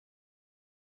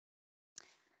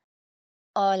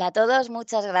Hola a todos,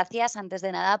 muchas gracias antes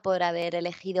de nada por haber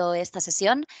elegido esta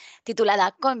sesión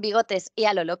titulada Con bigotes y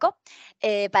a lo loco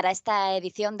para esta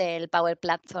edición del Power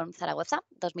Platform Zaragoza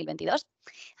 2022.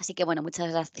 Así que bueno,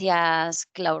 muchas gracias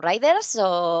Cloud Riders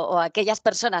o aquellas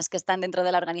personas que están dentro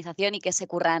de la organización y que se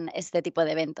curran este tipo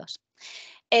de eventos.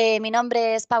 Mi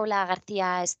nombre es Paula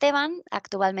García Esteban,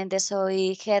 actualmente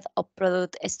soy Head of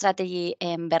Product Strategy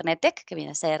en Bernetech, que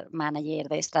viene a ser manager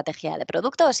de estrategia de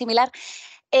producto o similar.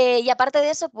 Y aparte de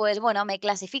eso, pues bueno, me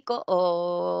clasifico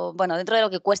o, bueno, dentro de lo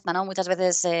que cuesta, ¿no? Muchas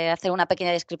veces hacer una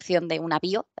pequeña descripción de una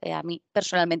bio, a mí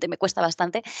personalmente me cuesta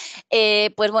bastante.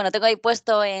 Pues bueno, tengo ahí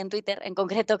puesto en Twitter en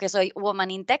concreto que soy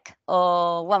Woman in Tech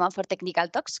o Woman for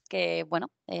Technical Talks, que bueno,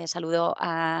 saludo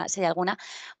a si hay alguna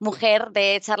mujer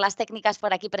de charlas técnicas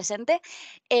por aquí presente.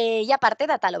 Y aparte,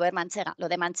 Data Lover Manchega. Lo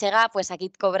de Manchega, pues aquí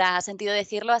cobra sentido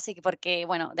decirlo, así que porque,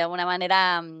 bueno, de alguna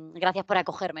manera, gracias por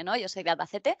acogerme, ¿no? Yo soy de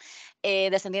Albacete,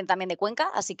 descendiente también de Cuenca,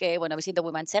 así que, bueno, me siento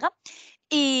muy manchega.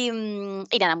 Y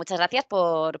nada, muchas gracias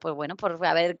bueno, por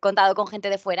haber contado con gente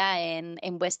de fuera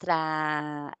en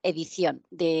vuestra edición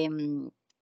de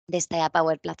esta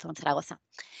Power Platform Zaragoza.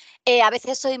 A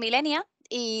veces soy milenia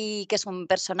y que es un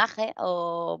personaje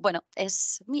o, bueno,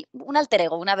 es un alter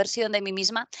ego, una versión de mí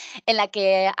misma en la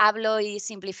que hablo y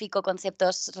simplifico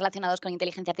conceptos relacionados con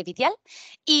inteligencia artificial.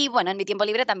 Y bueno, en mi tiempo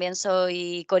libre también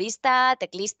soy corista,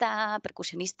 teclista,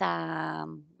 percusionista,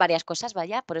 varias cosas,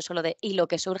 vaya, por eso lo de y lo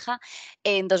que surja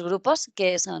en dos grupos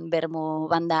que son Vermu,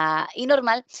 Banda y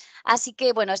Normal. Así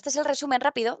que bueno, este es el resumen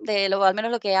rápido de lo, al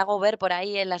menos lo que hago ver por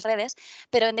ahí en las redes.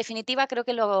 Pero en definitiva, creo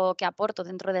que lo que aporto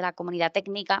dentro de la comunidad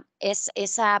técnica es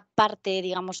esa parte,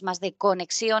 digamos, más de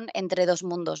conexión entre dos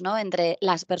mundos, ¿no? Entre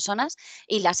las personas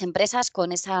y las empresas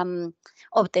con esa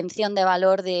obtención de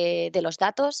valor de los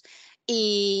datos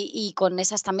y con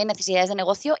esas también necesidades de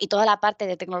negocio y toda la parte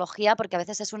de tecnología, porque a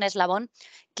veces es un eslabón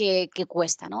que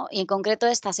cuesta, ¿no? Y en concreto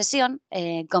esta sesión,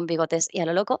 con bigotes y a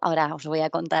lo loco, ahora os voy a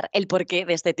contar el porqué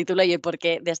de este título y el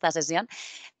porqué de esta sesión,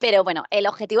 pero bueno, el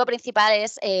objetivo principal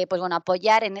es, pues bueno,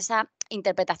 apoyar en esa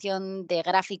interpretación de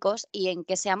gráficos y en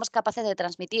que seamos capaces de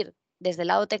transmitir desde el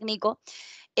lado técnico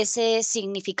ese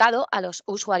significado a los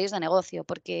usuarios de negocio,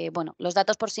 porque bueno, los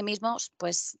datos por sí mismos,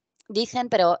 pues dicen,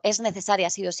 pero es necesaria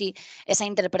sí o sí esa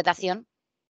interpretación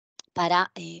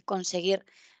para conseguir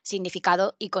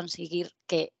significado y conseguir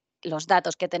que los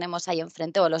datos que tenemos ahí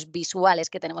enfrente o los visuales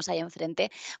que tenemos ahí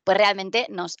enfrente, pues realmente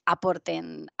nos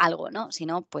aporten algo, ¿no? Si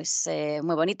no, pues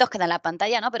muy bonitos quedan en la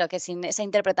pantalla, ¿no? Pero que sin esa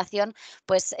interpretación,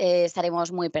 pues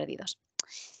estaremos muy perdidos.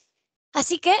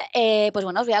 Así que, pues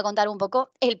bueno, os voy a contar un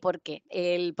poco el porqué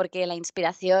de la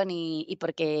inspiración y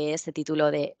por qué este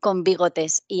título de Con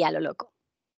bigotes y a lo loco.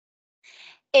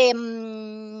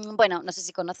 Bueno, no sé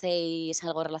si conocéis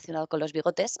algo relacionado con los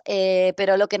bigotes,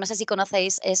 pero lo que no sé si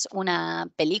conocéis es una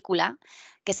película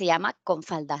que se llama Con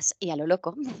faldas y a lo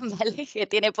loco, ¿vale? Que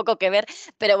tiene poco que ver,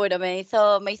 pero bueno, me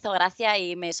hizo gracia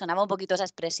y me sonaba un poquito esa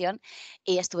expresión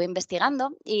y estuve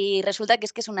investigando y resulta que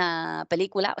es una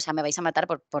película, o sea, me vais a matar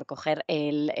por coger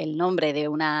el nombre de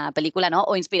una película, ¿no?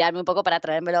 O inspirarme un poco para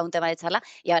traérmelo a un tema de charla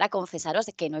y ahora confesaros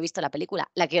de que no he visto la película.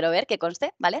 La quiero ver, que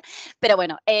conste, ¿vale? Pero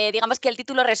bueno, digamos que el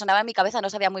título resonaba en mi cabeza, no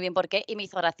sabía muy bien por qué, y me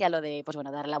hizo gracia lo de, pues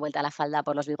bueno, darle la vuelta a la falda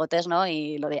por los bigotes, ¿no?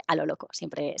 Y lo de a lo loco,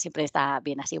 siempre está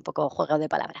bien así, un poco juego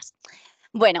de palabras.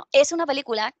 Bueno, es una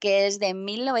película que es de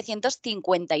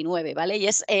 1959, ¿vale? Y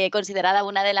es considerada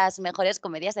una de las mejores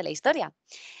comedias de la historia.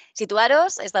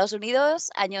 Situaros, Estados Unidos,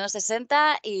 años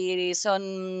 60, y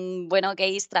son, bueno,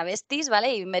 gays travestis,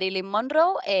 ¿vale? Y Marilyn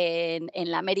Monroe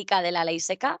en la América de la ley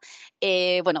seca,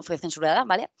 bueno, fue censurada,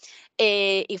 ¿vale?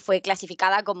 Y fue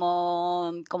clasificada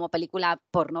como película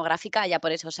pornográfica ya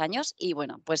por esos años. Y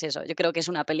bueno, pues eso, yo creo que es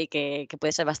una peli que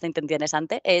puede ser bastante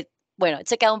interesante. Bueno, he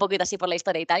chequeado un poquito así por la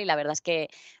historia y tal, y la verdad es que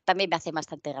también me hace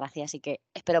bastante gracia, así que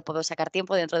espero poder sacar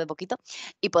tiempo dentro de poquito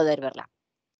y poder verla.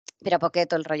 Pero ¿por qué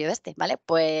todo el rollo este? ¿Vale?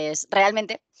 Pues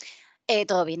realmente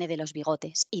todo viene de los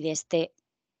bigotes y de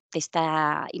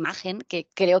esta imagen que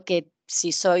creo que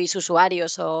si sois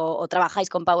usuarios o trabajáis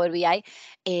con Power BI,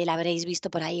 la habréis visto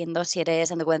por ahí en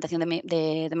dosieres, en documentación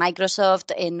de Microsoft,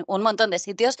 en un montón de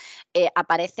sitios,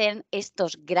 aparecen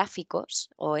estos gráficos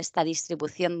o esta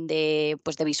distribución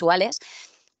pues, de visuales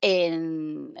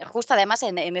justo además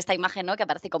en esta imagen, ¿no? Que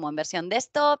aparece como en versión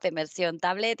desktop, en versión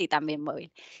tablet y también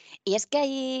móvil. Y es que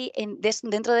ahí,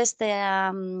 dentro de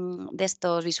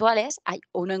estos visuales, hay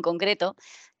uno en concreto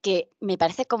que me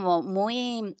parece como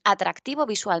muy atractivo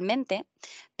visualmente,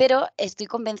 pero estoy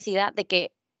convencida de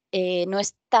que no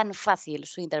es tan fácil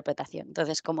su interpretación.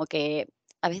 Entonces, como que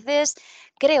A veces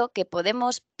creo que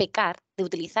podemos pecar de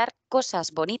utilizar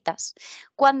cosas bonitas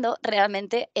cuando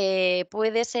realmente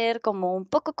puede ser como un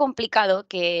poco complicado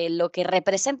que lo que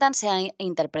representan sea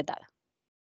interpretado.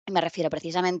 Y me refiero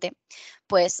precisamente,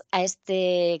 pues, a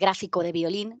este gráfico de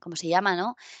violín, como se llama,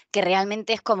 ¿no? Que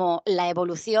realmente es como la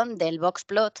evolución del box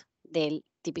plot, del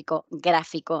típico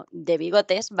gráfico de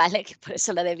bigotes, ¿vale? Que por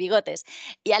eso lo de bigotes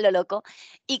y a lo loco,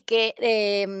 y que,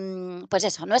 pues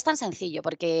eso, no es tan sencillo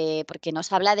porque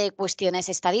nos habla de cuestiones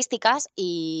estadísticas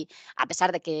y a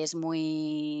pesar de que es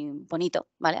muy bonito,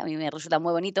 ¿vale? A mí me resulta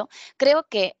muy bonito, creo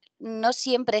que no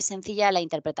siempre es sencilla la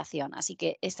interpretación. Así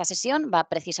que esta sesión va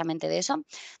precisamente de eso,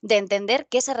 de entender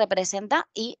qué se representa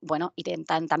y, bueno,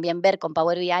 intentan también ver con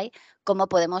Power BI cómo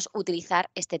podemos utilizar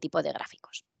este tipo de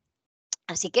gráficos.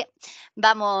 Así que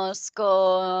vamos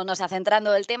con, o sea,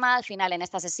 centrando el tema, al final en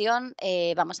esta sesión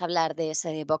vamos a hablar de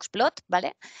ese box plot,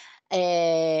 ¿vale?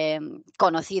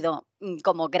 Conocido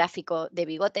como gráfico de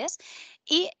bigotes.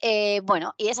 Y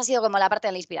bueno, y esa ha sido como la parte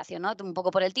de la inspiración, ¿no? Un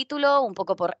poco por el título, un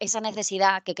poco por esa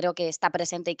necesidad que creo que está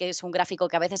presente y que es un gráfico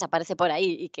que a veces aparece por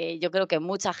ahí y que yo creo que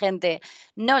mucha gente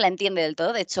no la entiende del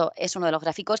todo. De hecho, es uno de los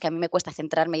gráficos que a mí me cuesta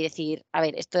centrarme y decir, a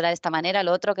ver, esto era de esta manera,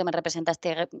 lo otro que me representa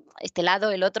este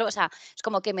lado, el otro. O sea, es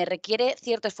como que me requiere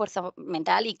cierto esfuerzo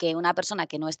mental y que una persona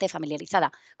que no esté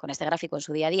familiarizada con este gráfico en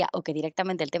su día a día o que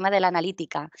directamente el tema de la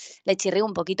analítica le chirríe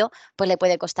un poquito, pues le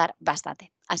puede costar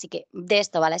bastante. Así que de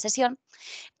esto va la sesión,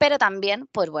 pero también,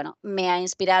 pues bueno, me ha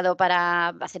inspirado para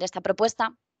hacer esta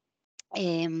propuesta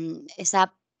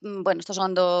bueno, estos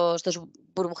son dos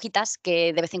burbujitas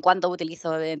que de vez en cuando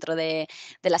utilizo dentro de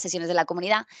las sesiones de la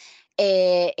comunidad,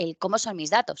 el cómo son mis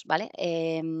datos, ¿vale?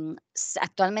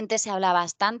 Actualmente se habla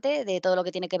bastante de todo lo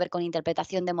que tiene que ver con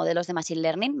interpretación de modelos de machine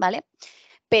learning, ¿vale?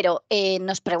 Pero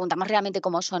nos preguntamos realmente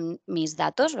cómo son mis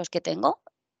datos, los que tengo.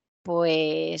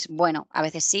 Pues bueno, a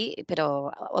veces sí,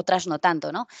 pero otras no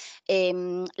tanto, ¿no?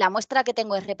 La muestra que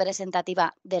tengo es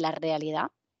representativa de la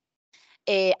realidad.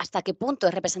 ¿Hasta qué punto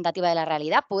es representativa de la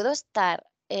realidad? ¿Puedo estar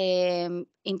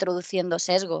introduciendo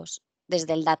sesgos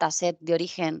desde el dataset de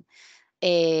origen?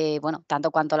 Bueno,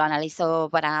 tanto cuanto lo analizo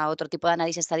para otro tipo de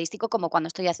análisis estadístico, como cuando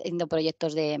estoy haciendo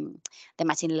proyectos de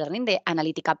machine learning, de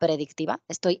analítica predictiva,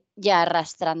 estoy ya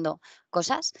arrastrando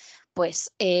cosas,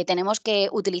 pues tenemos que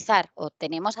utilizar o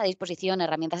tenemos a disposición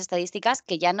herramientas estadísticas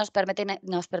que ya nos permiten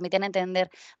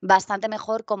entender bastante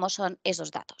mejor cómo son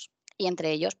esos datos. Y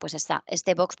entre ellos, pues está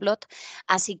este boxplot.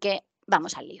 Así que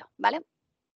vamos al lío, ¿vale?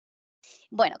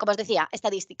 Bueno, como os decía,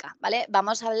 estadística, ¿vale?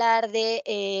 Vamos a hablar de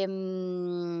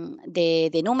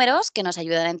números que nos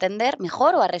ayudan a entender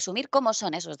mejor o a resumir cómo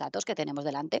son esos datos que tenemos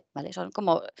delante, ¿vale? Son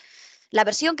como la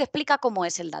versión que explica cómo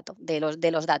es el dato, de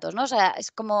los datos, ¿no? O sea,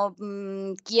 es como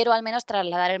quiero al menos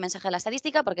trasladar el mensaje de la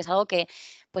estadística porque es algo que,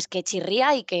 pues, que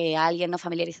chirría y que a alguien no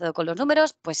familiarizado con los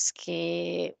números, pues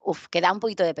que da un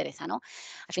poquito de pereza, ¿no?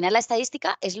 Al final la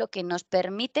estadística es lo que nos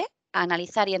permite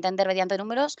analizar y entender mediante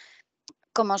números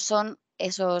cómo son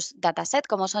esos dataset,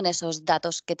 cómo son esos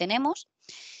datos que tenemos.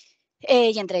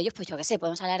 Y entre ellos, pues yo qué sé,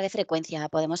 podemos hablar de frecuencia,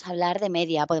 podemos hablar de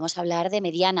media, podemos hablar de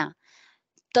mediana.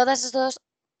 Todos estos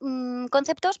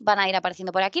conceptos van a ir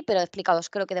apareciendo por aquí, pero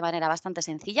explicados creo que de manera bastante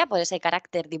sencilla, por ese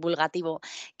carácter divulgativo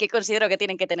que considero que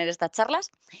tienen que tener estas charlas.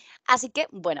 Así que,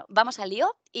 bueno, vamos al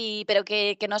lío, pero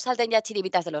que no salten ya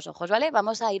chiribitas de los ojos, ¿vale?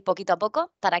 Vamos a ir poquito a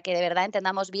poco para que de verdad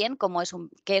entendamos bien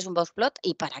qué es un boxplot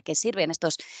y para qué sirven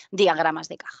estos diagramas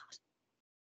de cajas.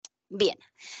 Bien,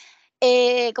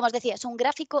 como os decía, es un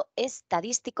gráfico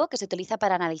estadístico que se utiliza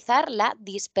para analizar la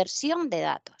dispersión de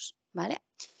datos, ¿vale?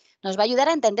 Nos va a ayudar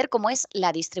a entender cómo es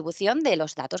la distribución de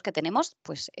los datos que tenemos,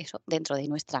 pues eso, dentro de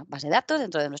nuestra base de datos,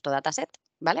 dentro de nuestro dataset,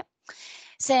 ¿vale?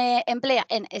 Se emplea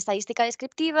en estadística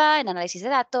descriptiva, en análisis de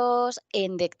datos,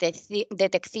 en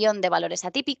detección de valores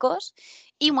atípicos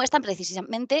y muestran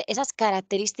precisamente esas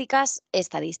características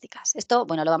estadísticas. Esto,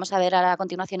 bueno, lo vamos a ver ahora a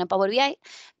continuación en Power BI,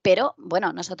 pero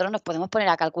bueno, nosotros nos podemos poner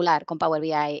a calcular con Power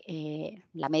BI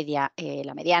la media,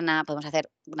 la mediana, podemos hacer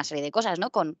una serie de cosas,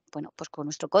 ¿no? Bueno, pues con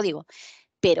nuestro código.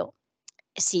 Pero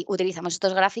si utilizamos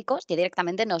estos gráficos, ya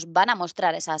directamente nos van a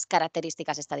mostrar esas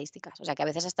características estadísticas. O sea que a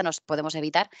veces hasta nos podemos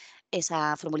evitar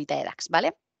esa formulita de DAX,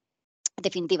 ¿vale? En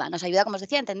definitiva, nos ayuda, como os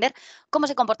decía, a entender cómo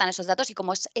se comportan esos datos y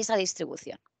cómo es esa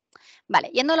distribución. Vale,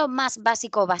 yendo a lo más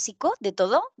básico, básico de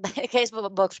todo, que es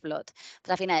Boxplot. Pues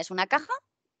al final es una caja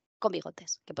con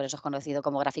bigotes, que por eso es conocido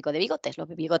como gráfico de bigotes. Los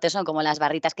bigotes son como las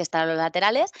barritas que están a los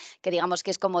laterales, que digamos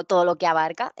que es como todo lo que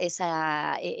abarca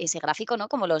ese gráfico, ¿no?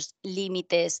 Como los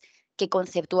límites que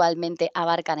conceptualmente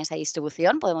abarcan esa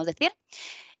distribución, podemos decir.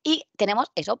 Y tenemos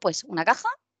eso, pues una caja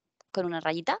con una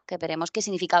rayita, que veremos qué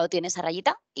significado tiene esa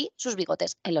rayita, y sus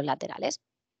bigotes en los laterales.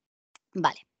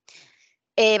 Vale.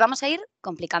 Vamos a ir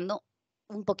complicando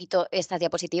un poquito estas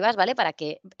diapositivas, ¿vale? Para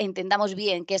que entendamos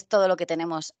bien qué es todo lo que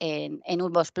tenemos en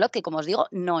un Boxplot, que como os digo,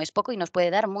 no es poco y nos puede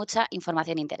dar mucha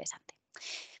información interesante.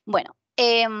 Bueno,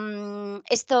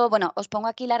 bueno, os pongo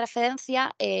aquí la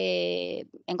referencia.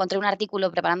 Encontré un artículo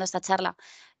preparando esta charla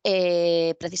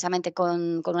precisamente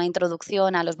con una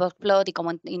introducción a los boxplot y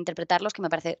cómo interpretarlos, que me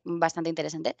parece bastante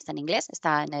interesante. Está en inglés,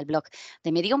 está en el blog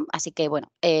de Medium, así que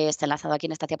bueno, está enlazado aquí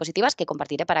en estas diapositivas que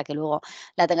compartiré para que luego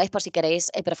la tengáis por si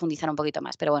queréis profundizar un poquito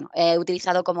más. Pero bueno, he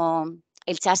utilizado como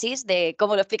el chasis de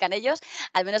cómo lo explican ellos,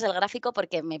 al menos el gráfico,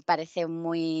 porque me parece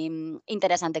muy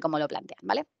interesante cómo lo plantean,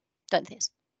 ¿vale?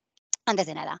 Entonces, antes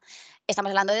de nada, estamos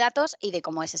hablando de datos y de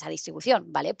cómo es esa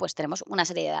distribución, ¿vale? Pues tenemos una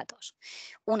serie de datos.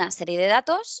 Una serie de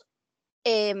datos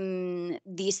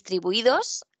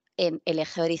distribuidos en el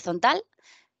eje horizontal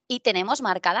y tenemos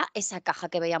marcada esa caja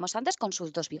que veíamos antes con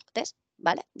sus dos bigotes,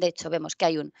 ¿vale? De hecho, vemos que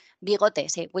hay un bigote,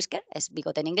 sí, whisker, es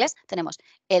bigote en inglés, tenemos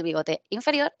el bigote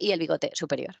inferior y el bigote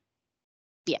superior.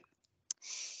 Bien.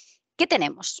 ¿Qué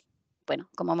tenemos? Bueno,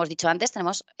 como hemos dicho antes,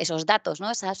 tenemos esos datos, ¿no?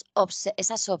 Esas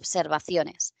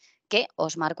observaciones que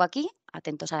os marco aquí,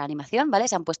 atentos a la animación, ¿vale?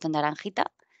 Se han puesto en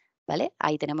naranjita, ¿vale?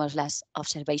 Ahí tenemos las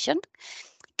observation.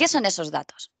 ¿Qué son esos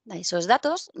datos? Esos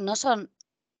datos no son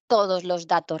todos los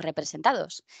datos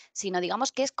representados, sino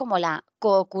digamos que es como la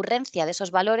coocurrencia de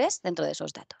esos valores dentro de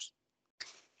esos datos.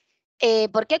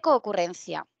 ¿Por qué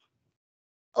coocurrencia?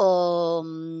 O,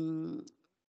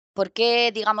 ¿por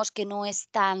qué digamos que no es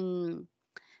tan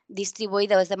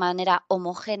distribuidos de manera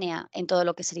homogénea en todo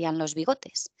lo que serían los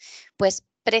bigotes? Pues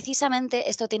precisamente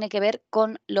esto tiene que ver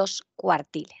con los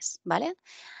cuartiles, ¿vale?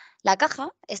 La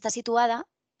caja está situada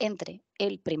entre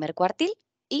el primer cuartil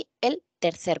y el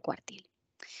tercer cuartil.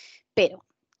 Pero,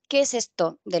 ¿qué es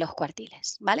esto de los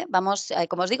cuartiles? ¿Vale? Vamos,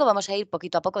 como os digo, vamos a ir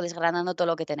poquito a poco desgranando todo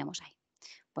lo que tenemos ahí.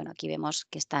 Bueno, aquí vemos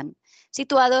que están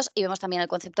situados y vemos también el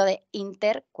concepto de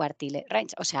intercuartile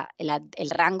range, o sea, el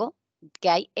rango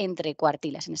que hay entre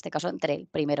cuartiles, en este caso entre el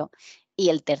primero y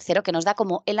el tercero, que nos da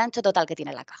como el ancho total que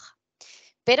tiene la caja.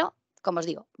 Pero, como os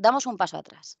digo, damos un paso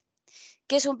atrás.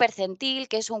 ¿Qué es un percentil?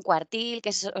 ¿Qué es un cuartil? ¿Qué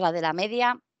es la de la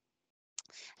media?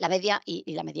 La media y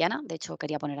la mediana. De hecho,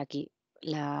 quería poner aquí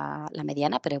la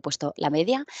mediana, pero he puesto la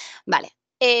media. Vale.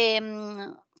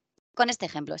 Con este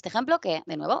ejemplo que,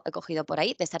 de nuevo, he cogido por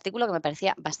ahí, de este artículo que me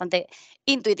parecía bastante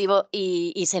intuitivo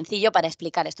y sencillo para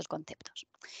explicar estos conceptos.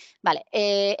 Vale,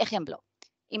 ejemplo.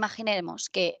 Imaginemos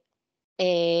que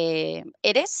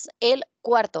eres el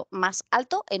cuarto más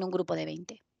alto en un grupo de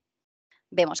 20.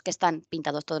 Vemos que están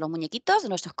pintados todos los muñequitos de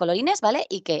nuestros colorines, ¿vale?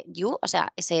 Y que you, o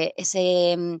sea, ese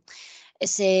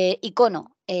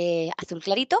icono azul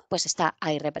clarito, pues está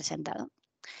ahí representado.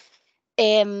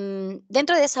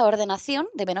 Dentro de esa ordenación,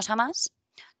 de menos a más,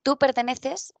 tú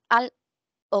perteneces al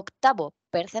octavo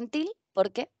percentil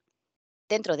porque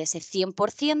dentro de ese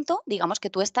 100%, digamos que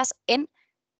tú estás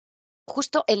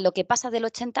justo en lo que pasa del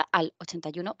 80 al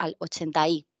 81 al 80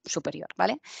 y superior,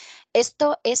 ¿vale? Pues,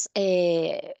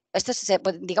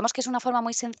 digamos que es una forma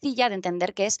muy sencilla de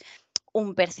entender qué es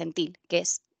un percentil, que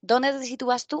es dónde te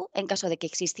sitúas tú en caso de que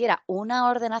existiera una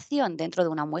ordenación dentro de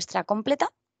una muestra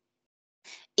completa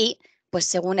y, pues,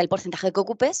 según el porcentaje que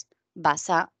ocupes, vas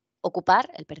a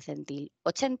ocupar el percentil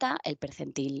 80, el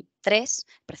percentil 3,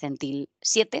 percentil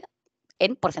 7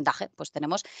 en porcentaje. Pues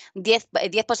tenemos 10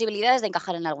 posibilidades de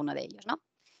encajar en alguno de ellos, ¿no?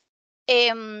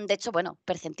 De hecho, bueno,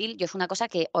 percentil, yo es una cosa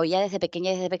que oía desde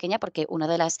pequeña, porque una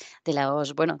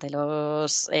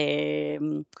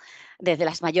desde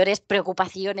las mayores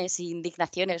preocupaciones e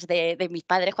indignaciones de mis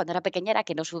padres cuando era pequeña era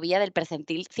que no subía del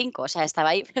percentil 5. O sea, estaba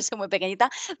ahí, soy muy pequeñita,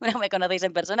 no me conocéis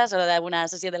en persona, solo de alguna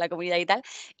sesión de la comunidad y tal,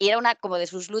 y era una como de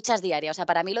sus luchas diarias. O sea,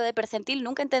 para mí lo de percentil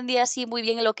nunca entendía así muy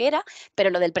bien lo que era, pero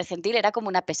lo del percentil era como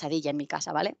una pesadilla en mi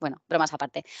casa, ¿vale? Bueno, bromas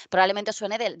aparte. Probablemente os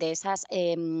suene de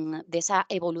esa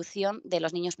evolución de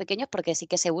los niños pequeños, porque sí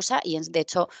que se usa y, de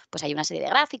hecho, pues hay una serie de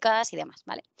gráficas y demás,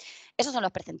 ¿vale? Esos son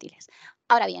los percentiles.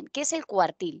 Ahora bien, ¿qué es el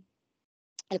cuartil?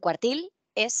 El cuartil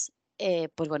es,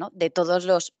 pues bueno, de todos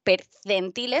los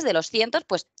percentiles, de los cientos,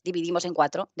 pues dividimos en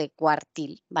 4, de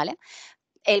cuartil, ¿vale?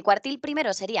 El cuartil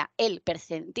primero sería el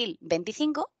percentil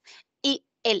 25 y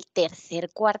el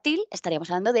tercer cuartil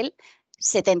estaríamos hablando del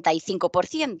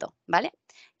 75%, ¿vale?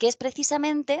 Que es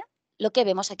precisamente lo que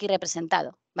vemos aquí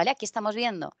representado, ¿vale? Aquí estamos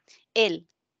viendo el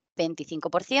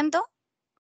 25%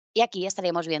 y aquí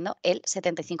estaríamos viendo el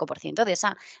 75% de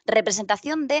esa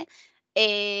representación de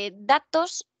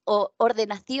datos o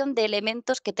ordenación de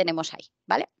elementos que tenemos ahí,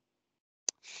 ¿vale?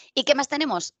 ¿Y qué más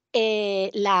tenemos?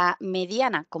 La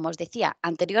mediana, como os decía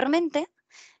anteriormente,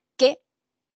 que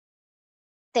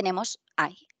tenemos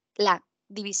ahí. La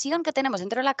división que tenemos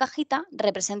dentro de la cajita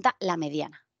representa la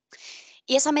mediana.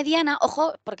 Y esa mediana,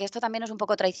 ojo, porque esto también es un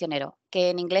poco traicionero,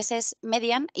 que en inglés es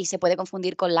median y se puede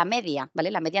confundir con la media, ¿vale?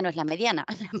 La media no es la mediana,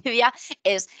 la media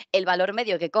es el valor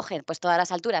medio que cogen pues todas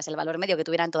las alturas, el valor medio que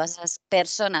tuvieran todas esas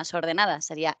personas ordenadas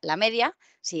sería la media,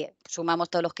 si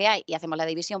sumamos todos los que hay y hacemos la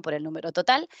división por el número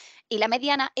total, y la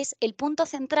mediana es el punto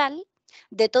central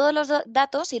de todos los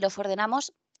datos y los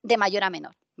ordenamos de mayor a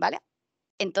menor, ¿vale?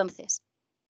 Entonces,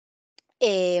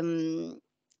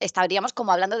 estaríamos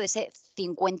como hablando de ese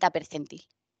 50 percentil,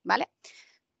 ¿vale?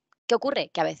 ¿Qué ocurre?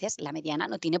 Que a veces la mediana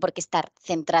no tiene por qué estar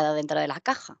centrada dentro de la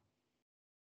caja,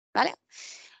 ¿vale?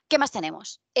 ¿Qué más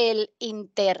tenemos? El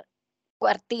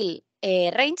intercuartil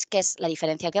range, que es la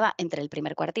diferencia que va entre el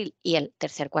primer cuartil y el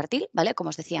tercer cuartil, ¿vale? Como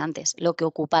os decía antes, lo que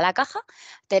ocupa la caja.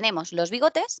 Tenemos los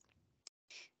bigotes,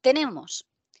 tenemos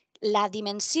la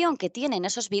dimensión que tienen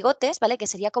esos bigotes, ¿vale? Que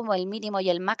sería como el mínimo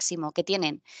y el máximo que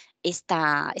tienen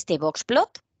este box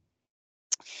plot.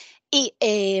 Y,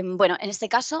 bueno, en este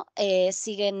caso,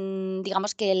 siguen,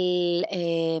 digamos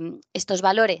que estos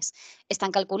valores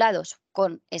están calculados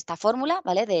con esta fórmula,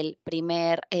 ¿vale? Del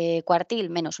primer, cuartil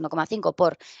menos 1,5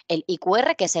 por el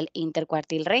IQR, que es el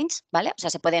interquartile range, ¿vale? O sea,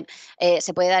 se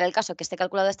puede dar el caso que esté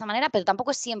calculado de esta manera, pero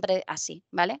tampoco es siempre así,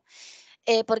 ¿vale?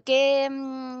 ¿Por qué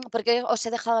os he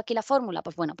dejado aquí la fórmula?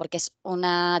 Pues bueno, porque es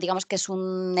digamos que es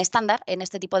un estándar en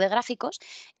este tipo de gráficos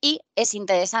y es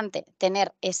interesante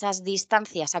tener esas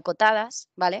distancias acotadas,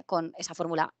 ¿vale? Con esa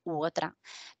fórmula u otra,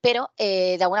 pero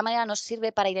de alguna manera nos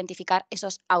sirve para identificar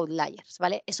esos outliers,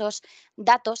 ¿vale? Esos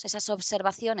datos, esas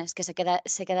observaciones que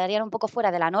se quedarían un poco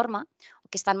fuera de la norma, o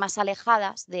que están más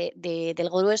alejadas del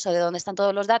grueso de donde están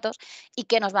todos los datos y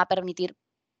que nos va a permitir,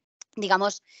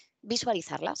 digamos,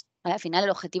 visualizarlas, ¿vale? Al final,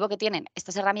 el objetivo que tienen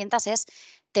estas herramientas es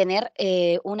tener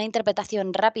una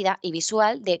interpretación rápida y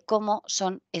visual de cómo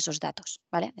son esos datos,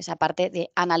 ¿vale? Esa parte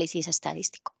de análisis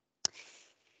estadístico.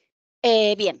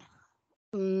 Bien,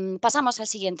 pasamos al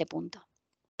siguiente punto.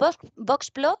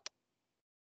 Boxplot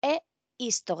e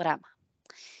histograma.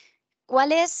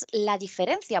 ¿Cuál es la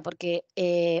diferencia? Porque,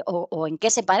 o en qué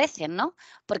se parecen, ¿no?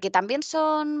 Porque también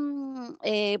son,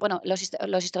 bueno,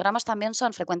 los histogramas también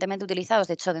son frecuentemente utilizados.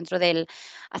 De hecho, dentro del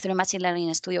hacer un Machine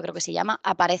Learning Studio, creo que se llama,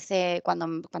 aparece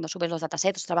cuando subes los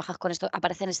datasets, trabajas con esto,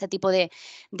 aparecen este tipo de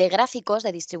gráficos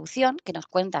de distribución que nos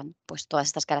cuentan pues todas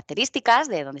estas características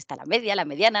de dónde está la media, la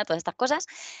mediana, todas estas cosas.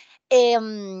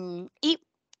 Y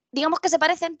digamos que se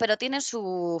parecen, pero tienen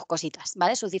sus cositas,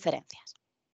 ¿vale? Sus diferencias.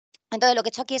 Entonces, lo que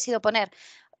he hecho aquí ha sido poner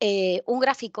un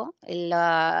gráfico, el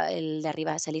de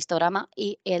arriba es el histograma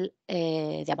y el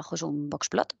de abajo es un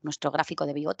boxplot, nuestro gráfico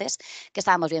de bigotes que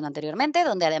estábamos viendo anteriormente,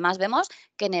 donde además vemos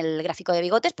que en el gráfico de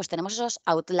bigotes pues tenemos esos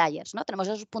outliers, ¿no? Tenemos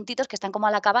esos puntitos que están como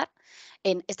al acabar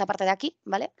en esta parte de aquí,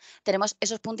 ¿vale? Tenemos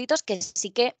esos puntitos que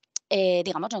sí que,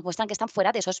 digamos, nos muestran que están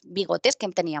fuera de esos bigotes que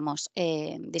teníamos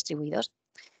distribuidos.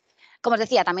 Como os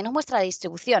decía, también nos muestra la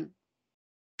distribución.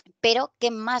 Pero,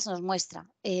 ¿qué más nos muestra?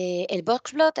 El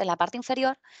boxplot en la parte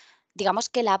inferior, digamos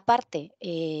que la parte,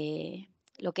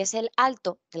 lo que es el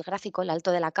alto del gráfico, el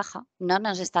alto de la caja, no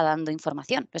nos está dando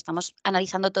información. Lo estamos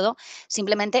analizando todo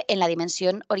simplemente en la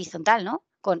dimensión horizontal, ¿no?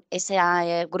 Con ese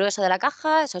grueso de la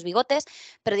caja, esos bigotes,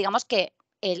 pero digamos que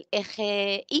el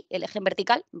eje Y, el eje en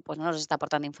vertical, pues no nos está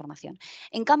aportando información.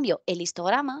 En cambio, el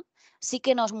histograma sí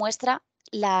que nos muestra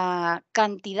la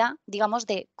cantidad, digamos,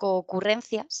 de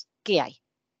concurrencias que hay.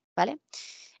 ¿Vale?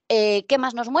 ¿Qué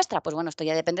más nos muestra? Pues bueno, esto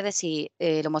ya depende de si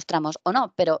lo mostramos o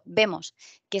no, pero vemos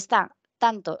que está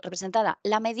tanto representada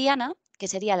la mediana, que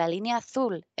sería la línea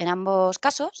azul en ambos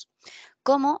casos,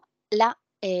 como la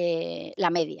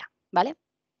media, ¿vale?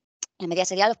 La media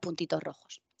sería los puntitos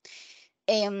rojos.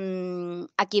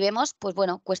 Aquí vemos, pues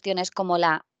bueno, cuestiones como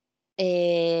la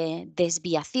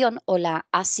desviación o la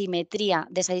asimetría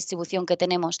de esa distribución que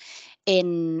tenemos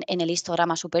en el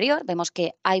histograma superior. Vemos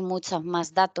que hay muchos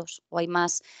más datos o hay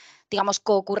más, digamos,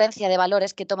 concurrencia de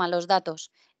valores que toman los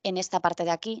datos en esta parte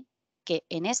de aquí que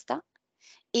en esta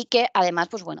y que además,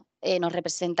 pues bueno, nos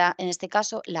representa en este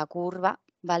caso la curva,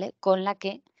 ¿vale? Con la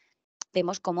que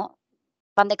vemos cómo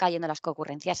van decayendo las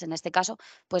concurrencias. En este caso,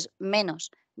 pues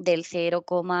menos del 0,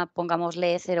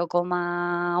 pongámosle 0,1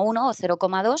 o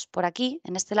 0,2 por aquí,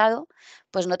 en este lado,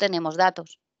 pues no tenemos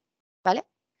datos, ¿vale?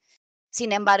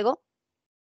 Sin embargo,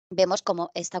 vemos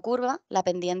como esta curva, la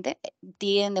pendiente,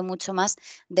 tiende mucho más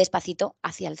despacito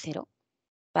hacia el 0,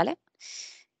 ¿vale?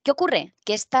 ¿Qué ocurre?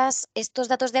 Que estos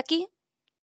datos de aquí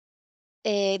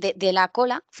de la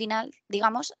cola final,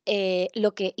 digamos,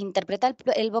 lo que interpreta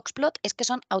el boxplot es que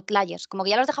son outliers, como que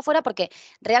ya los deja fuera porque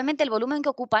realmente el volumen que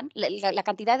ocupan, la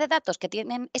cantidad de datos que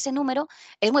tienen ese número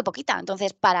es muy poquita.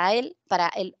 Entonces, para el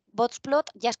boxplot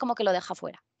ya es como que lo deja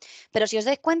fuera. Pero si os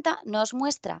dais cuenta, nos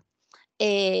muestra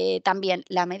también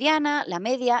la mediana, la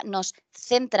media, nos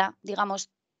centra, digamos,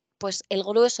 pues el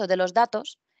grueso de los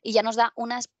datos y ya nos da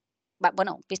unas,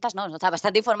 bueno, pistas no, nos da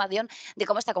bastante información de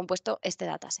cómo está compuesto este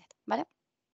dataset, ¿vale?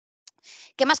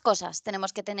 ¿Qué más cosas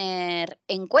tenemos que tener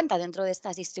en cuenta dentro de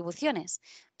estas distribuciones?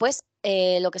 Pues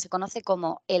lo que se conoce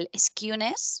como el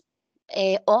skewness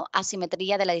o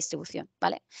asimetría de la distribución,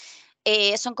 ¿vale?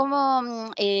 Son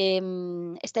como,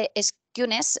 este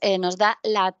skewness nos da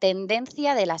la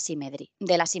tendencia de la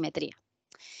simetría.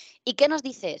 ¿Y qué nos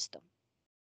dice esto?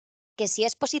 Que si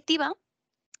es positiva,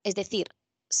 es decir,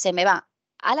 se me va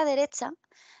a la derecha,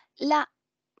 la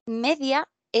media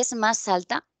es más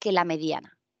alta que la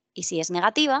mediana. Y si es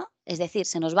negativa, es decir,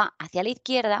 se nos va hacia la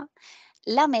izquierda,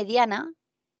 la mediana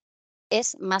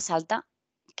es más alta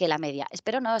que la media.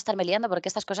 Espero no estarme liando porque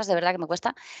estas cosas de verdad que me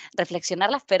cuesta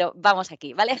reflexionarlas, pero vamos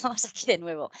aquí, ¿vale? Vamos aquí de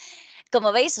nuevo.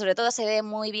 Como veis, sobre todo se ve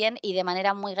muy bien y de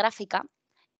manera muy gráfica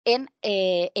en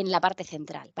la parte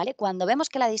central, ¿vale? Cuando vemos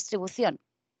que la distribución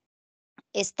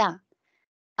está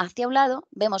hacia un lado,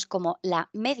 vemos como la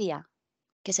media,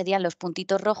 que serían los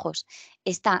puntitos rojos,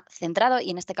 está centrado y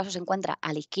en este caso se encuentra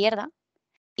a la izquierda,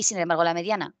 y sin embargo la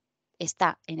mediana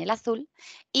está en el azul,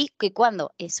 y que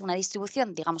cuando es una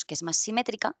distribución, digamos que es más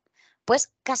simétrica,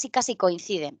 pues casi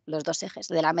coinciden los dos ejes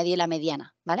de la media y la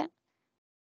mediana, ¿vale?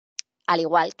 Al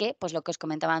igual que pues lo que os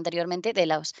comentaba anteriormente de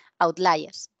los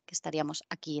outliers, que estaríamos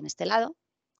aquí en este lado,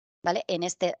 ¿vale? En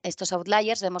estos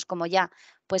outliers vemos como ya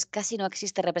pues casi no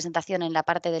existe representación en la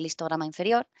parte del histograma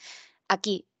inferior.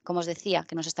 Aquí, como os decía,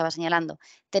 que nos estaba señalando,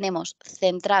 tenemos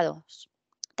centrados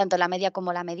tanto la media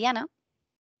como la mediana,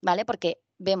 ¿vale? Porque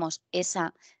vemos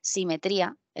esa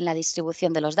simetría en la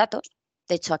distribución de los datos.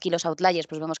 De hecho, aquí los outliers,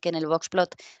 pues vemos que en el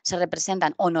boxplot se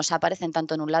representan o nos aparecen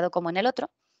tanto en un lado como en el otro.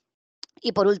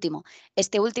 Y por último,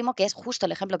 este último, que es justo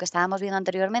el ejemplo que estábamos viendo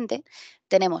anteriormente,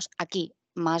 tenemos aquí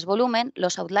más volumen,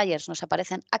 los outliers nos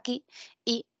aparecen aquí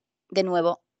y de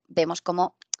nuevo vemos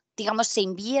cómo, digamos, se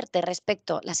invierte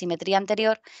respecto a la simetría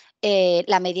anterior,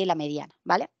 la media y la mediana,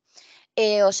 ¿vale?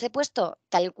 Os he puesto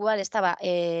tal cual estaba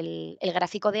el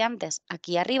gráfico de antes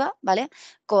aquí arriba, ¿vale?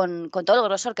 Con todo el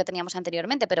grosor que teníamos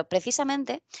anteriormente, pero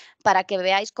precisamente para que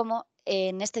veáis cómo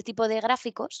en este tipo de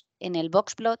gráficos, en el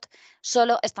boxplot,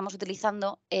 solo estamos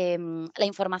utilizando la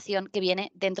información que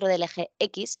viene dentro del eje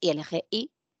X y el eje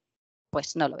Y,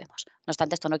 pues no lo vemos. No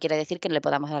obstante, esto no quiere decir que no le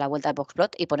podamos dar la vuelta al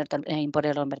boxplot y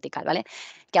ponerlo en vertical, ¿vale?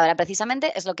 Que ahora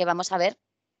precisamente es lo que vamos a ver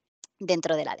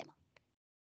dentro de la demo.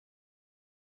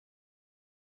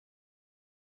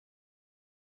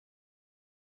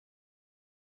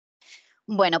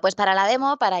 Bueno, pues para la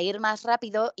demo, para ir más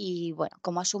rápido y bueno,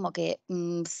 como asumo que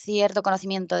cierto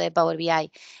conocimiento de Power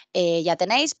BI ya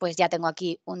tenéis, pues ya tengo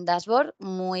aquí un dashboard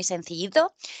muy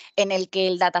sencillito en el que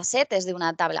el dataset es de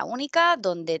una tabla única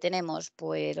donde tenemos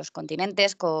pues los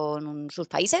continentes con sus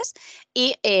países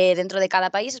y dentro de cada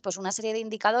país pues una serie de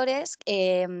indicadores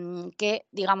que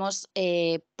digamos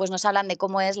pues nos hablan de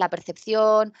cómo es la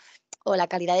percepción o la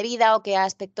calidad de vida o qué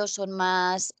aspectos son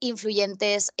más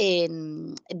influyentes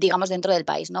en, digamos, dentro del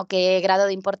país, ¿no? Qué grado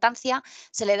de importancia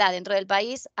se le da dentro del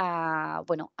país a,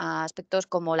 bueno, a aspectos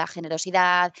como la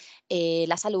generosidad,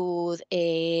 la salud,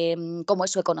 cómo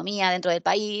es su economía dentro del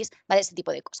país, ¿vale? Ese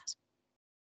tipo de cosas.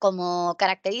 Como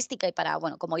característica y para,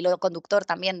 bueno, como hilo conductor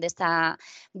también de esta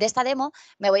demo,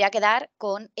 me voy a quedar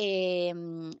con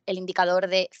el indicador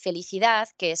de felicidad,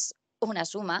 que es una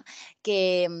suma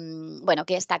que, bueno,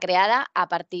 que está creada a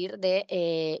partir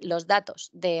de los datos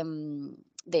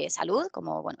de salud,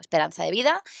 como bueno, esperanza de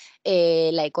vida,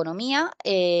 la economía,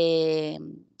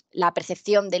 la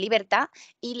percepción de libertad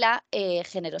y la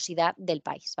generosidad del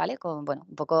país, ¿vale? Con, bueno,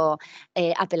 un poco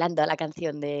apelando a la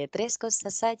canción de tres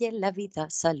cosas hay en la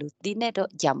vida, salud, dinero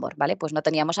y amor, ¿vale? Pues no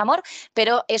teníamos amor,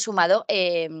 pero he sumado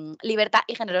libertad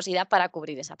y generosidad para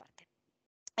cubrir esa parte.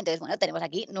 Entonces, bueno, tenemos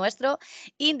aquí nuestro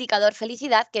indicador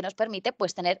felicidad que nos permite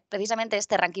pues tener precisamente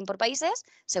este ranking por países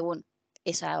según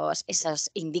esos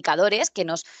indicadores que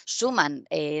nos suman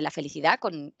la felicidad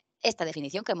con esta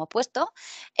definición que hemos puesto.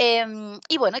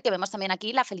 Y bueno, y que vemos también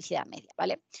aquí la felicidad media,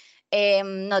 ¿vale?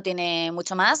 No tiene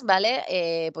mucho más,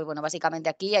 ¿vale? Pues bueno, básicamente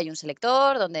aquí hay un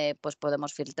selector donde pues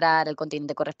podemos filtrar el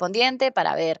continente correspondiente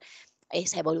para ver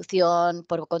esa evolución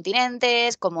por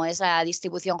continentes, como esa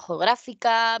distribución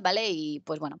geográfica, ¿vale? Y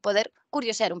pues bueno, poder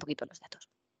curiosear un poquito los datos.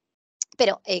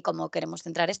 Pero como queremos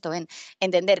centrar esto en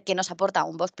entender qué nos aporta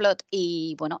un boxplot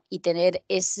y bueno, y tener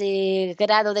ese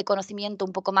grado de conocimiento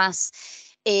un poco más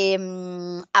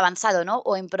avanzado, ¿no?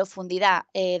 O en profundidad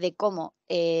de cómo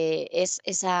es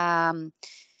esa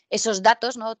esos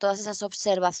datos, ¿no? Todas esas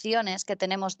observaciones que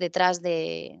tenemos detrás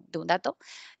de un dato,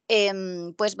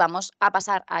 pues vamos a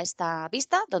pasar a esta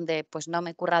vista donde pues no me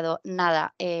he currado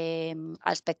nada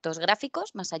aspectos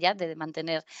gráficos, más allá de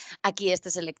mantener aquí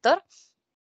este selector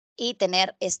y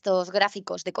tener estos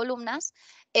gráficos de columnas,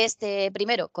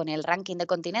 primero con el ranking de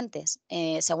continentes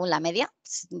según la media,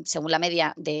 según la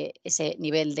media de ese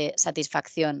nivel de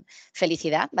satisfacción,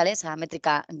 felicidad, ¿vale? Esa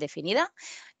métrica definida.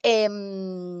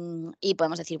 Y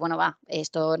podemos decir, bueno, va,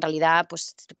 esto en realidad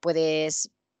pues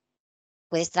puedes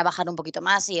trabajar un poquito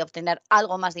más y obtener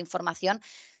algo más de información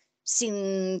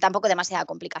sin tampoco demasiada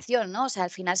complicación, ¿no? O sea, al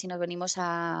final, si nos venimos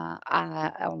a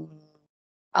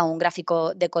un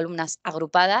gráfico de columnas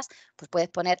agrupadas, pues puedes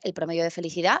poner el promedio de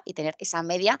felicidad y tener esa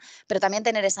media, pero también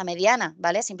tener esa mediana,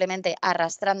 ¿vale? Simplemente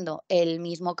arrastrando el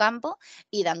mismo campo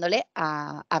y dándole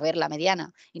a ver la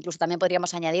mediana. Incluso también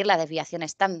podríamos añadir la desviación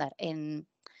estándar en,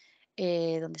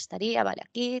 ¿dónde estaría? Vale,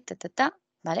 aquí,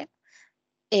 ¿vale?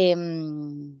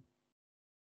 Em,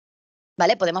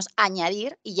 ¿Vale? Podemos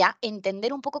añadir y ya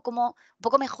entender un poco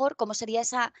mejor cómo sería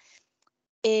esa,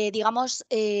 digamos,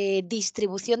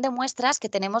 distribución de muestras que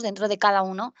tenemos dentro de cada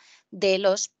uno de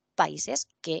los países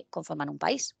que conforman un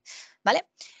país, ¿vale?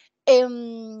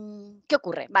 ¿Qué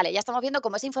ocurre? Vale, ya estamos viendo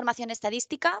cómo esa información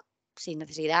estadística, sin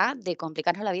necesidad de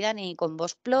complicarnos la vida ni con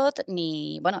Boxplot,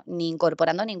 ni, bueno, ni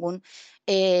incorporando ningún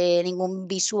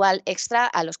visual extra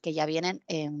a los que ya vienen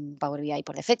en Power BI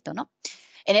por defecto, ¿no?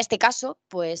 En este caso,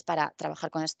 pues para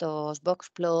trabajar con estos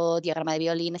boxplot, diagrama de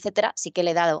violín, etcétera, sí que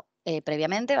le he dado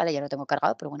previamente, ¿vale? Ya lo tengo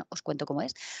cargado, pero bueno, os cuento cómo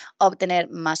es, obtener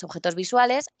más objetos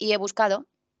visuales y he buscado,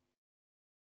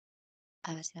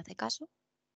 a ver si me hace caso.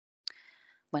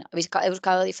 Bueno, he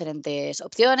buscado diferentes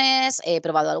opciones, he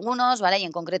probado algunos, ¿vale? Y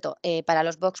en concreto, para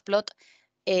los boxplot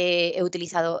he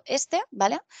utilizado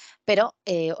 ¿vale? Pero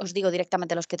os digo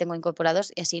directamente los que tengo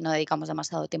incorporados y así no dedicamos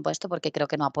demasiado tiempo a esto porque creo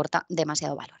que no aporta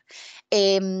demasiado valor.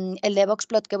 El de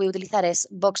boxplot que voy a utilizar es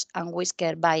Box and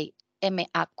Whisker by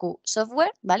MAQ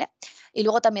Software, ¿vale? Y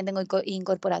luego también tengo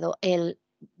incorporado el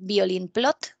Violin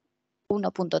Plot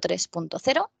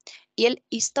 1.3.0 y el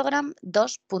histogram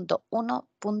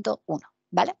 2.1.1,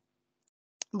 ¿vale?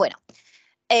 Bueno,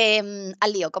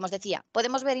 al lío, como os decía,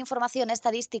 podemos ver información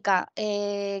estadística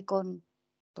con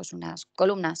pues unas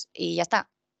columnas y ya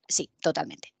está. Sí,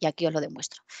 totalmente. Y aquí os lo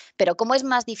demuestro. Pero ¿cómo es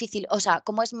más difícil, o sea,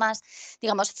 cómo es más,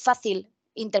 digamos, fácil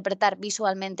interpretar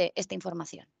visualmente esta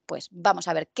información? Pues vamos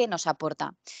a ver qué nos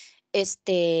aporta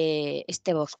este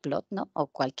boxplot, ¿no? O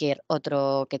cualquier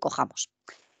otro que cojamos.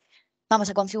 Vamos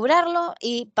a configurarlo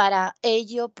y para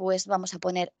ello, pues vamos a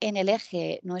poner en el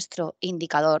eje nuestro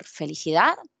indicador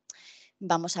felicidad.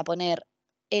 Vamos a poner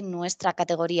en nuestra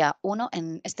categoría 1,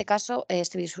 en este caso,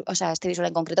 este visual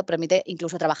en concreto permite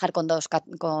incluso trabajar con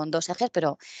dos ejes,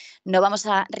 pero no vamos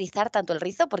a rizar tanto el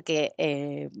rizo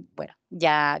porque, bueno,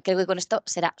 ya creo que con esto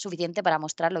será suficiente para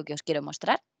mostrar lo que os quiero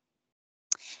mostrar.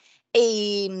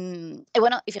 Y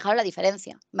bueno, y fijaros la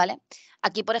diferencia, ¿vale?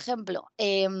 Aquí, por ejemplo,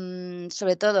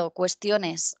 sobre todo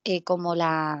cuestiones como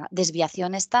la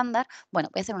desviación estándar. Bueno,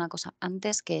 voy a hacer una cosa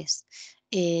antes que es,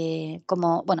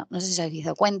 como, bueno, no sé si os habéis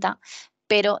dado cuenta,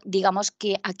 pero digamos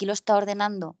que aquí lo está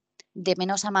ordenando de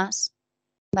menos a más,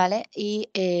 ¿vale? Y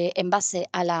en base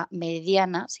a la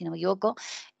mediana, si no me equivoco,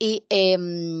 y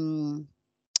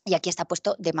aquí está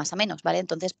puesto de más a menos, ¿vale?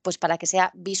 Entonces, pues para que sea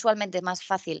visualmente más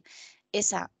fácil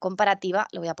esa comparativa,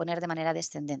 lo voy a poner de manera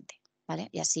descendente, ¿vale?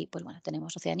 Y así, pues bueno,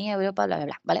 tenemos Oceanía, Europa, bla, bla,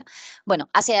 bla, ¿vale? Bueno,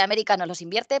 Asia y América nos los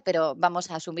invierte, pero vamos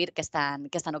a asumir que están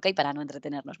ok para no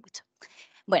entretenernos mucho.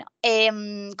 Bueno,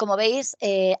 como veis,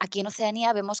 aquí en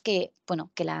Oceanía vemos que,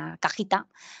 bueno, que la cajita,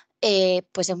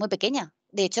 pues es muy pequeña.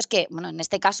 De hecho, es que, bueno, en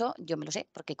este caso yo me lo sé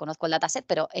porque conozco el dataset,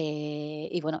 pero,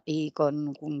 y bueno, y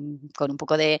con un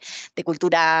poco de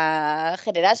cultura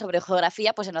general sobre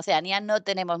geografía, pues en Oceanía no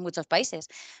tenemos muchos países,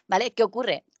 ¿vale? ¿Qué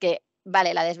ocurre? Que,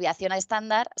 vale, la desviación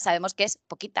estándar sabemos que es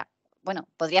poquita. Bueno,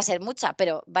 podría ser mucha,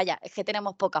 pero vaya, es que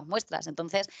tenemos pocas muestras.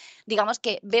 Entonces, digamos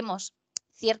que vemos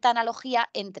cierta analogía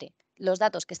entre los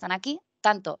datos que están aquí,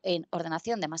 tanto en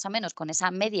ordenación de más o menos con esa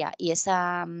media y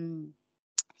esa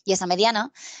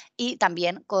mediana, y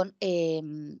también con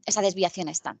esa desviación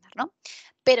estándar, ¿no?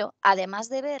 Pero además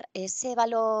de ver ese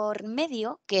valor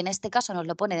medio, que en este caso nos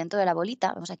lo pone dentro de la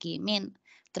bolita, vemos aquí min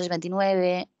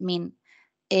 329, min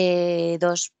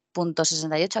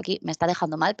 2.68, aquí me está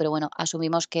dejando mal, pero bueno,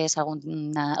 asumimos que es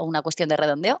una cuestión de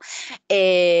redondeo.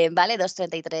 ¿Vale?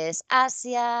 233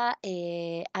 Asia,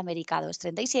 América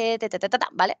 237,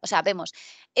 ¿vale? O sea, vemos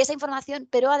esa información,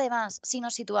 pero además, si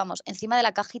nos situamos encima de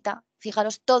la cajita,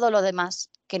 fijaros todo lo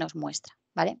demás que nos muestra,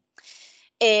 ¿vale?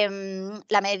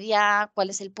 La media,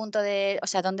 cuál es el punto de, o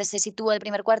sea, dónde se sitúa el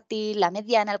primer cuartil, la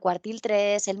mediana, el cuartil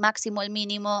 3, el máximo, el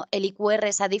mínimo, el IQR,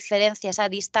 esa diferencia, esa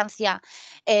distancia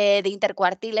de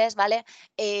intercuartiles, ¿vale?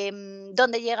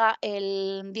 Dónde llega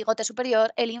el bigote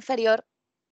superior, el inferior,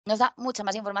 nos da mucha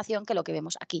más información que lo que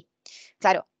vemos aquí.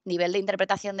 Claro, nivel de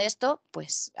interpretación de esto,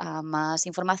 pues a más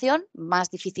información,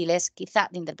 más difícil es quizá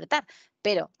de interpretar,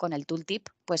 pero con el tooltip,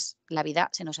 pues la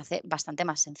vida se nos hace bastante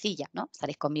más sencilla, ¿no?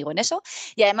 Estaréis conmigo en eso.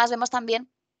 Y además vemos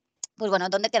también, pues bueno,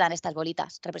 dónde quedan estas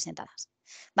bolitas representadas,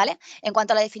 ¿vale? En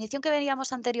cuanto a la definición que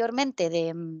veíamos anteriormente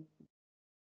de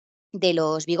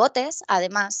los bigotes,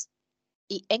 además,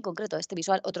 y en concreto este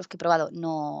visual, otros que he probado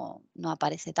no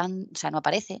aparece o sea, no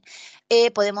aparece.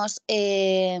 Podemos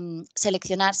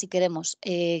seleccionar si queremos,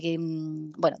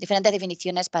 bueno, diferentes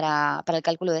definiciones para el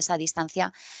cálculo de esa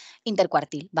distancia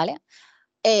intercuartil, ¿vale?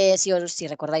 Si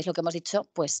recordáis lo que hemos dicho,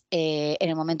 pues en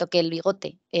el momento que el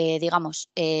bigote, digamos,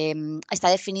 está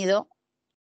definido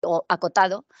o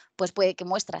acotado, pues puede que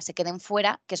muestras se queden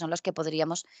fuera, que son los que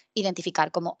podríamos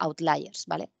identificar como outliers,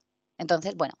 ¿vale?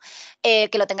 Entonces, bueno,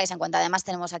 que lo tengáis en cuenta. Además,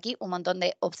 tenemos aquí un montón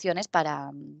de opciones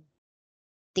para,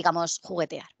 digamos,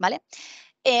 juguetear, ¿vale?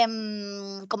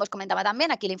 Como os comentaba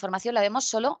también, aquí la información la vemos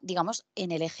solo, digamos,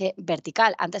 en el eje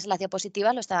vertical. Antes en las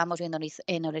diapositivas lo estábamos viendo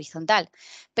en horizontal,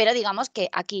 pero digamos que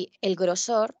aquí el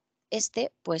grosor,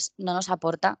 pues no nos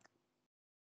aporta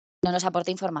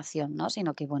información, ¿no?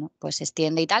 Sino que, bueno, pues se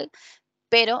extiende y tal,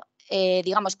 pero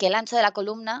digamos que el ancho de la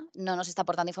columna no nos está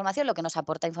aportando información, lo que nos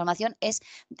aporta información es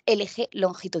el eje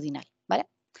longitudinal, ¿vale?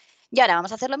 Y ahora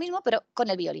vamos a hacer lo mismo, pero con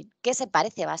el violín, que se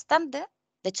parece bastante,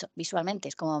 de hecho, visualmente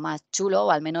es como más chulo,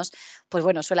 o al menos, pues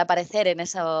bueno, suele aparecer en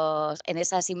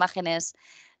esas imágenes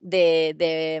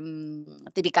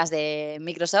típicas de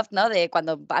Microsoft, ¿no? De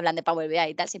cuando hablan de Power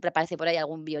BI y tal, siempre aparece por ahí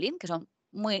algún violín, que son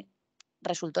muy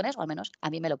resultones, o al menos a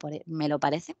mí me lo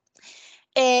parece.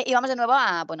 Y vamos de nuevo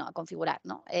bueno, a configurar,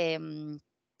 ¿no?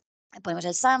 Ponemos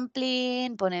el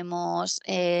sampling, ponemos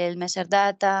el measure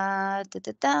data,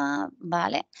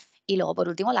 ¿vale? Y luego, por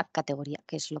último, la categoría,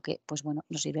 que es lo que, pues bueno,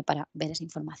 nos sirve para ver esa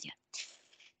información.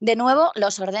 De nuevo,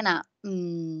 los ordena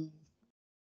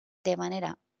de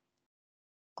manera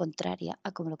contraria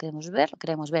a como lo queremos ver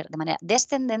de manera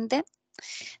descendente.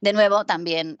 De nuevo,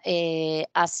 también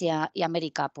Asia y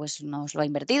América, pues nos lo ha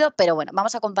invertido, pero bueno,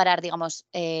 vamos a comparar, digamos,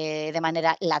 de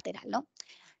manera lateral, ¿no?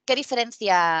 ¿Qué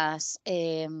diferencias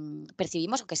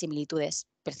percibimos o qué similitudes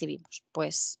percibimos?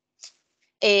 Pues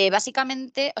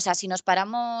básicamente, o sea, si nos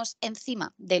paramos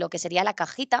encima de lo que sería la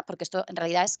cajita, porque esto en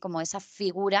realidad es como esa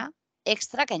figura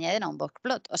extra que añaden a un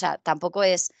boxplot, o sea, tampoco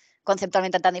es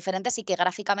conceptualmente tan diferente, sí que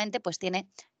gráficamente pues tiene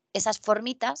esas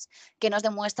formitas que nos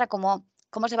demuestra cómo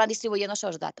se van distribuyendo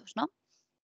esos datos, ¿no?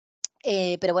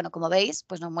 Pero bueno, como veis,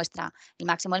 pues nos muestra el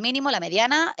máximo, el mínimo, la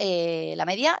mediana, la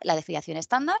media, la desviación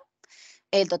estándar,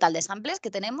 el total de samples que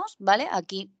tenemos, ¿vale?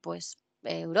 Aquí, pues,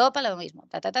 Europa, lo mismo,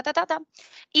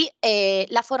 Y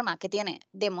la forma que tiene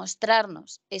de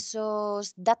mostrarnos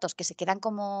esos datos que se quedan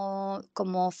como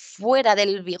fuera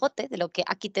del bigote, de lo que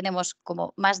aquí tenemos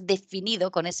como más definido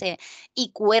con ese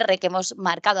IQR que hemos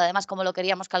marcado, además, cómo lo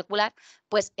queríamos calcular,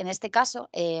 pues en este caso,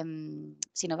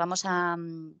 si nos vamos a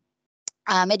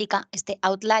América, este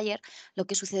outlier, lo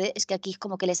que sucede es que aquí es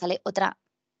como que le sale otra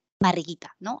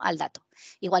barriguita, ¿no? Al dato.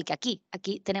 Igual que aquí.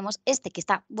 Aquí tenemos que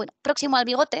está, bueno, próximo al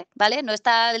bigote, ¿vale? No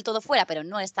está del todo fuera, pero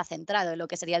no está centrado en lo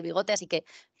que sería el bigote, así que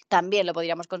también lo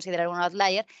podríamos considerar un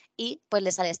outlier y pues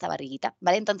le sale esta barriguita,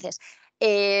 ¿vale? Entonces,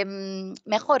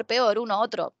 mejor, peor, uno,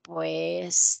 otro,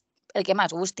 pues el que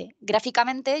más guste.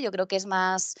 Gráficamente yo creo que es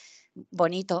más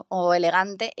bonito o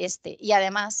elegante y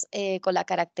además con la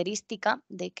característica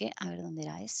de que, a ver, ¿dónde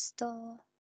era esto?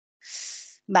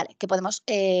 Vale, que podemos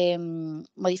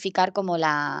modificar como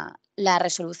la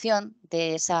resolución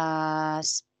de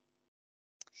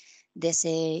ese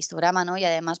histograma, ¿no? Y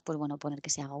además, pues bueno, poner que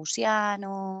sea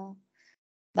gaussiano,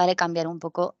 ¿vale? Cambiar un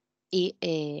poco y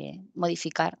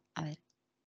modificar, a ver,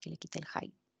 que le quite el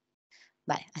high.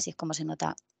 Vale, así es como se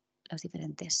nota las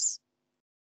diferentes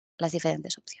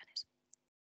opciones.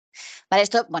 Para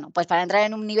esto, bueno, pues para entrar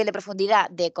en un nivel de profundidad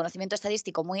de conocimiento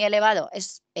estadístico muy elevado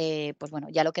es, pues bueno,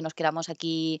 ya lo que nos queramos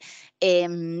aquí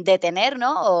detener,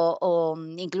 ¿no? O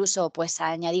incluso pues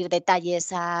añadir detalles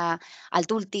al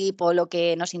tooltip o lo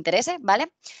que nos interese,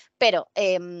 ¿vale? Pero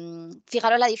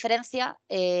fijaros la diferencia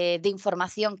de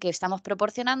información que estamos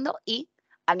proporcionando y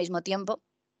al mismo tiempo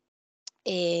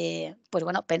pues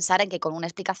bueno, pensar en que con una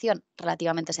explicación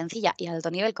relativamente sencilla y a alto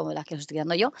nivel, como la que os estoy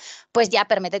dando yo, pues ya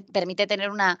permite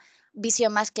tener una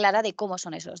visión más clara de cómo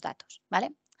son esos datos,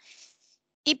 ¿vale?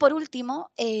 Y por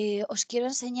último, os quiero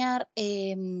enseñar,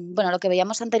 bueno, lo que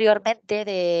veíamos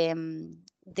anteriormente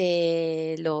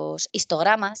de los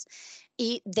histogramas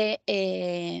y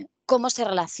de cómo se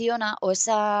relaciona o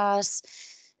esas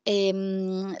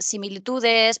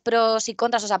similitudes, pros y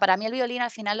contras. O sea, para mí el violín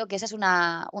al final lo que es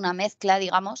una mezcla,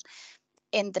 digamos,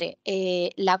 entre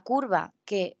la curva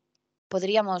que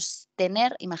podríamos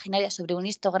tener imaginaria sobre un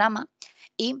histograma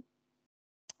y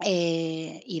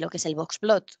y lo que es el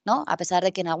boxplot, ¿no? A pesar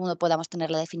de que en alguno podamos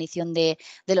tener la definición de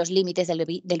los límites del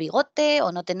bigote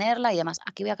o no tenerla y demás.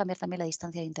 Aquí voy a cambiar también la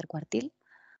distancia de intercuartil,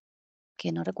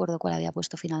 que no recuerdo cuál había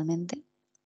puesto finalmente.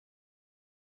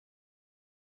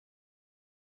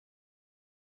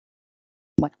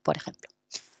 Bueno, por ejemplo,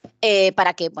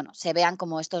 para que, bueno, se vean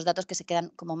como estos datos que se quedan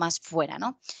como más fuera,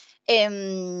 ¿no?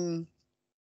 Em,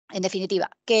 en definitiva,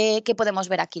 ¿qué podemos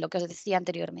ver aquí? Lo que os decía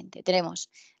anteriormente. Tenemos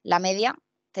la media,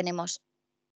 tenemos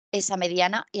esa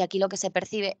mediana y aquí lo que se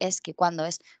percibe es que cuando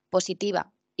es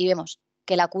positiva y vemos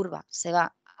que la curva se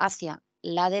va hacia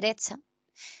la derecha,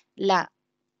 la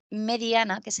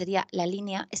mediana, que sería la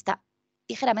línea, está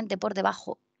ligeramente por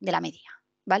debajo de la media,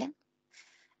 ¿vale?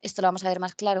 Esto lo vamos a ver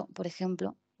más claro, por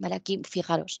ejemplo, ¿vale? Aquí,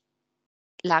 fijaros,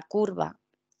 la curva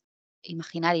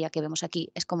imaginaria que vemos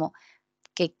aquí es como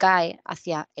que cae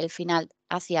hacia el final,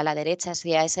 hacia la derecha,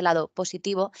 hacia ese lado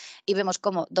positivo, y vemos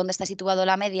cómo donde está situado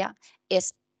la media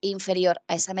es inferior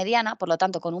a esa mediana, por lo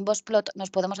tanto, con un box-plot nos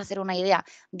podemos hacer una idea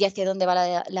de hacia dónde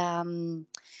va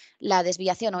la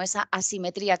desviación o esa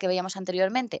asimetría que veíamos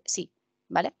anteriormente. Sí,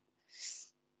 ¿vale?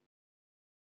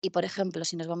 Y, por ejemplo,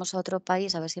 si nos vamos a otro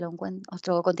país, a ver si lo encuentro,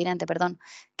 otro continente, perdón,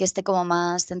 que esté como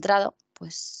más centrado,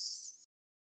 pues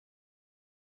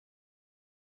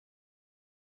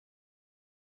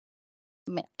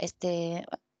mira,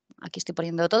 aquí estoy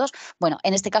poniendo todos. Bueno,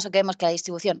 en este caso que vemos que la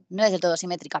distribución no es del todo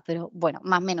simétrica, pero bueno,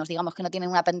 más o menos, digamos que no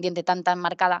tienen una pendiente tan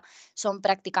marcada, son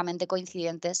prácticamente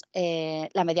coincidentes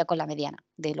la media con la mediana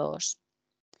de los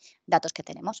datos que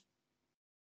tenemos.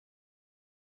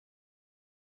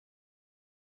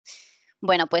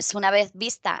 Bueno, pues una vez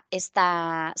vista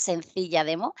esta sencilla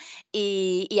demo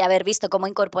y haber visto cómo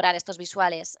incorporar estos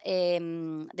visuales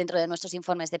dentro de nuestros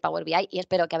informes de Power BI, y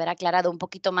espero que haber aclarado un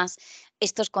poquito más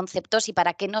estos conceptos y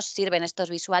para qué nos sirven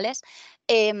estos visuales,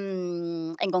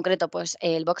 en concreto, pues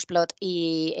el boxplot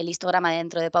y el histograma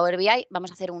dentro de Power BI,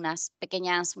 vamos a hacer unas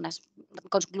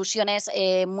conclusiones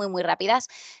muy rápidas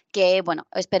que, bueno,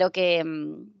 espero que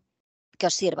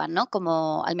os sirvan, ¿no?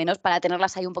 Como al menos para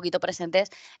tenerlas ahí un poquito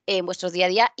presentes en vuestro día a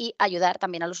día y ayudar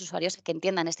también a los usuarios a que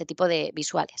entiendan este tipo de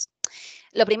visuales.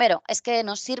 Lo primero es que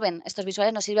estos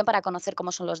visuales nos sirven para conocer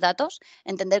cómo son los datos,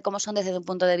 entender cómo son desde un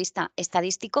punto de vista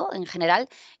estadístico en general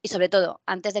y sobre todo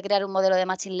antes de crear un modelo de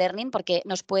machine learning porque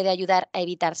nos puede ayudar a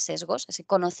evitar sesgos, ese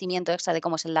conocimiento extra de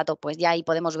cómo es el dato, pues ya ahí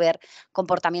podemos ver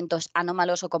comportamientos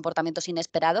anómalos o comportamientos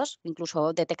inesperados,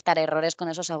 incluso detectar errores con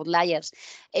esos outliers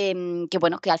que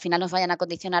bueno, que al final nos vayan a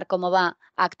condicionar cómo va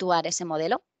a actuar ese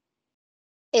modelo.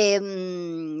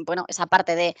 Bueno, esa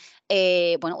parte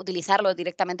de, bueno, utilizarlo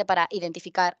directamente para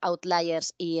identificar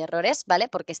outliers y errores, ¿vale?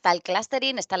 Porque está el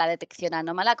clustering, está la detección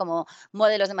anómala como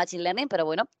modelos de machine learning, pero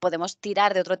bueno, podemos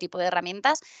tirar de otro tipo de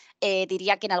herramientas.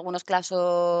 Diría que en algunos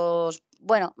casos,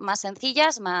 bueno, más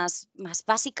sencillas, más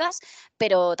básicas,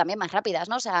 pero también más rápidas,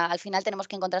 ¿no? O sea, al final tenemos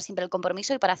que encontrar siempre el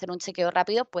compromiso y para hacer un chequeo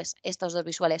rápido, pues estos dos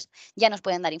visuales ya nos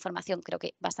pueden dar información, creo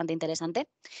que bastante interesante.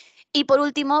 Y por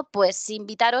último, pues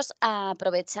invitaros a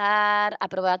aprovechar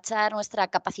nuestra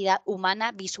capacidad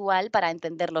humana visual para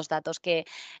entender los datos, que,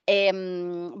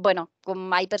 bueno,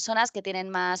 como hay personas que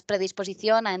tienen más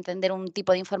predisposición a entender un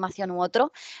tipo de información u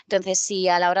otro. Entonces, si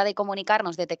a la hora de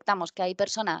comunicarnos detectamos que hay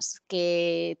personas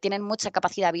que tienen mucha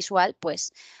capacidad visual,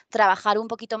 pues trabajar un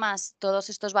poquito más todos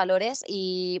estos valores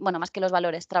y, bueno, más que los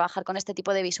valores, trabajar con este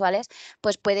tipo de visuales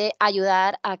pues puede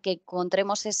ayudar a que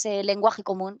encontremos ese lenguaje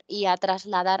común y a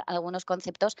trasladar algunos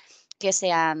conceptos que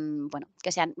sean, bueno,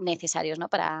 que sean necesarios, ¿no?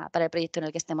 Para el proyecto en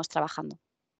el que estemos trabajando.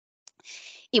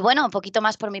 Y bueno, un poquito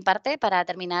más por mi parte, para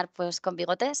terminar pues con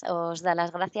bigotes, os da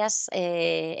las gracias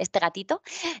este gatito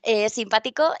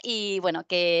simpático y bueno,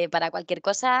 que para cualquier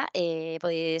cosa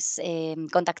podéis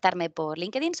contactarme por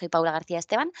LinkedIn, soy Paula García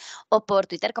Esteban, o por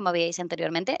Twitter, como veíais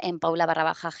anteriormente, en Paula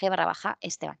 _G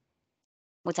 _Esteban.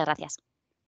 Muchas gracias.